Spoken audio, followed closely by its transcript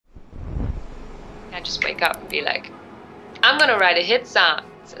can't just wake up and be like, I'm gonna write a hit song.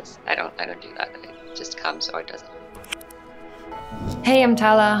 I don't do that. It just comes or it doesn't. Hey, I'm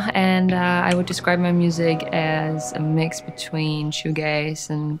THALA, and I would describe my music as a mix between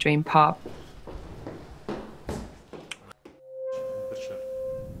shoegaze and dream pop.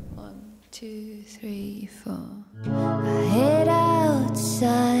 1, 2, 3, 4. I head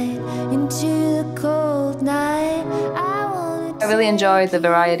outside into the cold night. I really enjoy the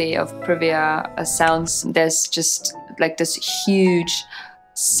variety of Privia sounds. There's just like this huge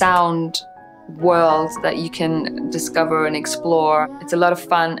sound world that you can discover and explore. It's a lot of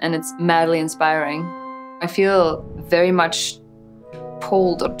fun and it's madly inspiring. I feel very much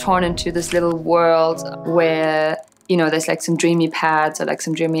pulled or torn into this little world where, you know, there's like some dreamy pads or like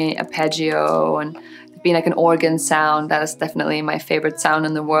some dreamy arpeggio and being like an organ sound. That is definitely my favorite sound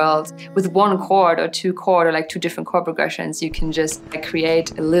in the world. With one chord or two chord or like two different chord progressions, you can just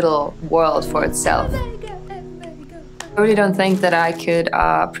create a little world for itself. I really don't think that I could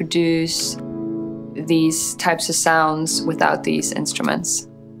produce these types of sounds without these instruments.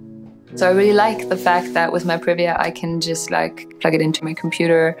 So I really like the fact that with my Privia I can just like plug it into my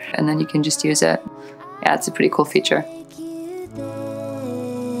computer and then you can just use it. Yeah, it's a pretty cool feature.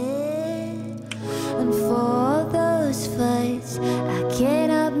 And for those fights I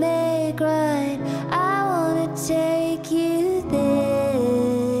cannot make right, I wanna take you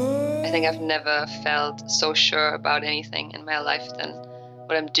there. I think I've never felt so sure about anything in my life than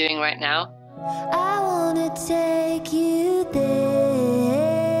what I'm doing right now. I wanna take you there.